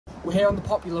We're here on the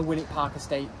popular Winwick Park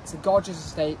estate. It's a gorgeous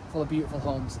estate full of beautiful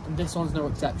homes, and this one's no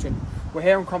exception. We're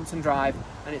here on Crompton Drive,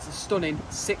 and it's a stunning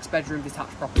 6-bedroom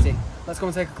detached property. Let's go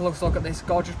and take a close look at this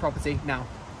gorgeous property now.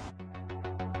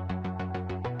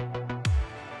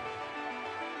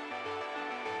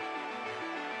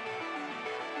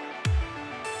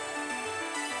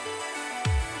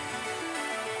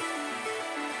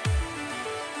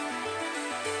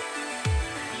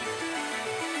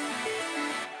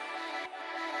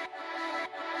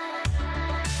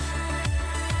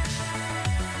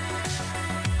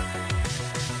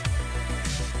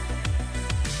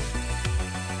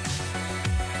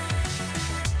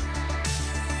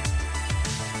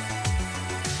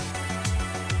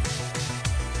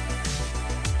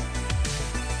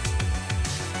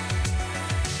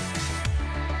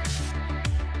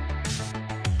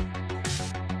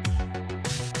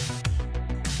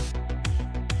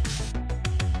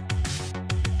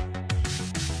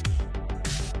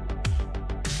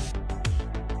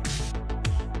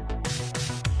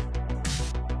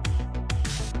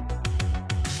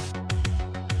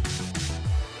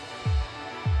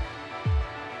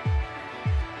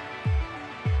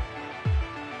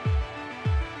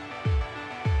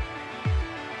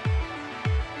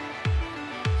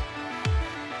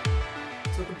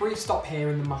 So a brief stop here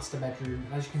in the master bedroom,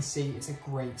 and as you can see, it's a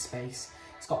great space.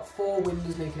 It's got 4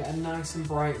 windows making it a nice and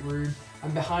bright room,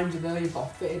 and behind you there you've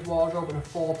got a fitted wardrobe and a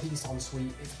 4-piece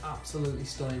ensuite. It's absolutely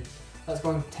stunning. Let's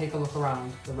go and take a look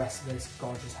around the rest of this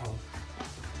gorgeous home.